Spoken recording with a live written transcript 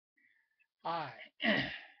Hi.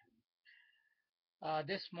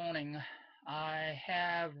 This morning I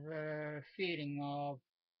have a feeling of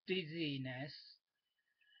dizziness.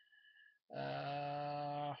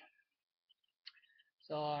 Uh,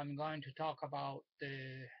 so I'm going to talk about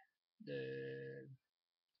the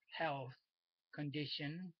health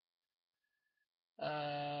condition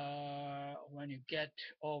when you get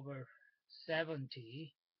over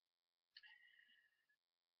 70.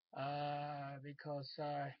 Because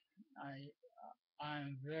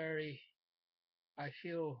I'm very I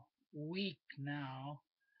feel weak now.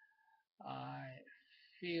 I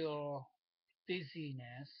feel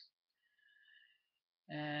dizziness.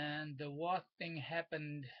 And the worst thing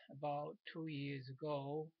happened about 2 years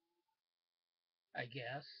ago, I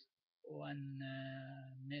guess, when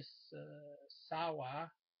Miss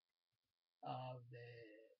Sawa of the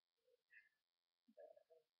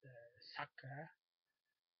soccer,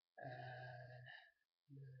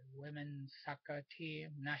 the women's soccer team,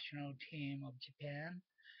 national team of Japan,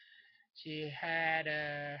 she had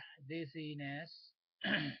dizziness.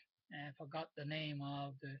 I forgot the name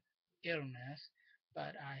of the illness,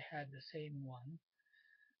 but I had the same one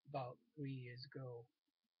about 3 years ago.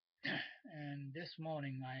 And this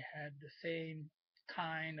morning I had the same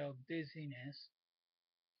kind of dizziness.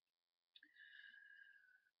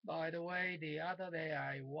 By the way, the other day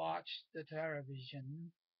I watched the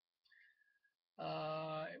television.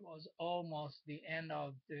 It was almost the end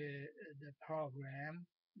of the program,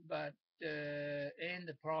 but in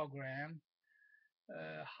the program,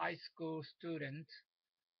 high school student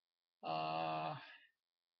uh,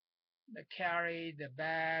 they carry the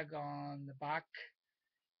bag on the back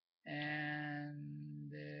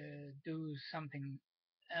and do something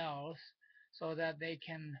else so that they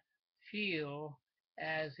can feel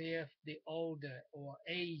as if the older or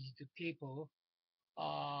aged people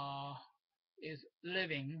uh, is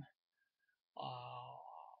living uh,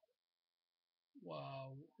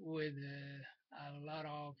 well, with a lot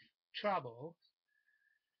of trouble.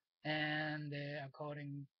 And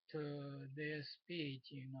according to their speech,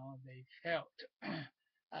 they felt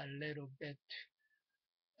a little bit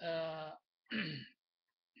uh,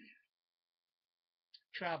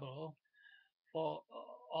 trouble for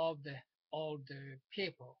all the older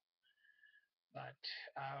people. But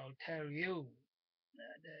I'll tell you,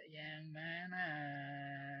 the young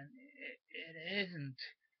man, it isn't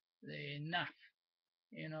enough.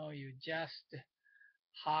 You just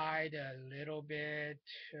hide a little bit,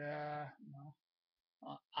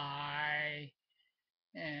 eye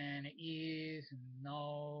and ears and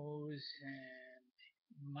nose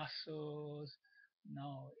and muscles.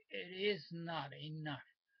 No, it is not enough.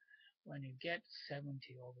 When you get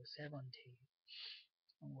 70 over 70,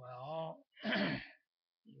 well,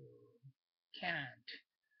 you can't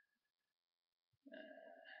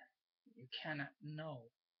you cannot know,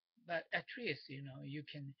 but at least you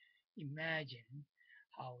can imagine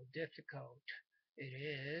how difficult it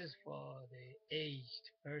is for the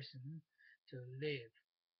aged person to live.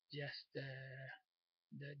 Just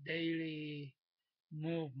the daily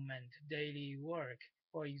movement, daily work.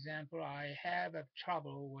 For example, I have a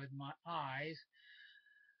trouble with my eyes.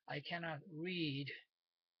 I cannot read.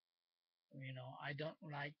 I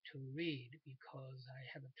don't like to read because I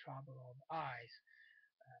have a trouble of eyes.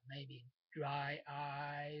 Maybe dry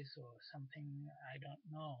eyes or something, I don't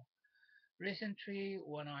know. Recently,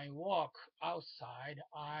 when I walk outside,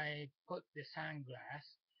 I put the sunglass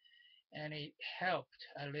and it helped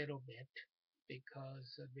a little bit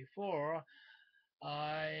because before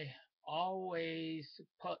I always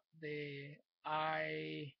put the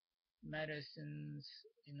eye medicines,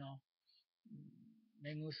 you know,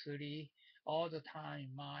 megusuri all the time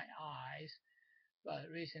in my eyes, but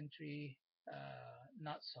recently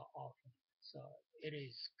not so often. So it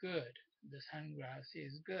is good. The sunglass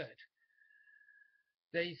is good.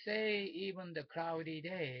 They say even the cloudy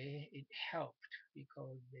day it helped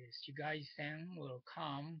because the Shigaisen will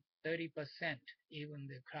come 30% even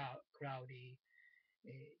the cloudy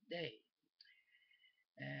day.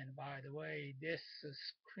 And by the way, this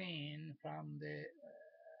screen from the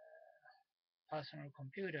personal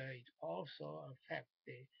computer it also affect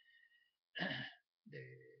the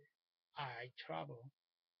eye trouble.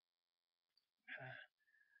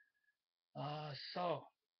 So,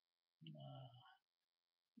 uh,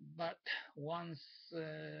 but once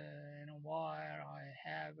in a while I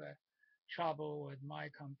have trouble with my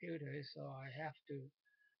computer, so I have to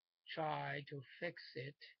try to fix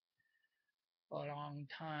it for a long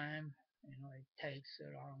time. It takes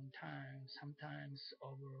a long time, sometimes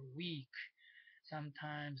over a week,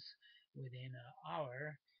 sometimes within an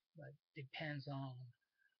hour, but depends on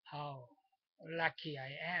how lucky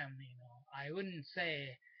I am. I wouldn't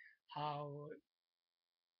say how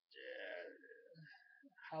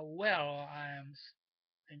how well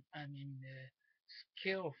I mean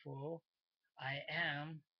skillful I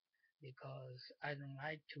am because I don't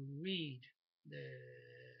like to read the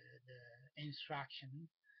instruction.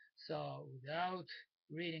 So without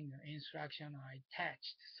reading the instruction, I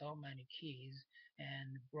touched so many keys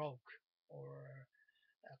and broke or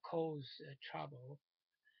caused trouble.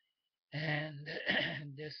 And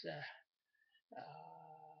this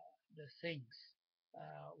the things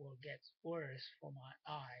will get worse for my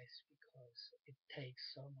eyes because it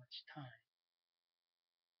takes so much time.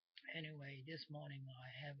 Anyway, this morning I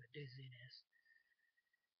have a dizziness,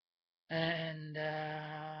 and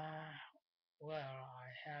well, I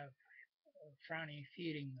have a funny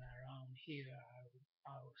feeling around here.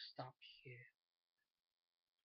 I'll stop here.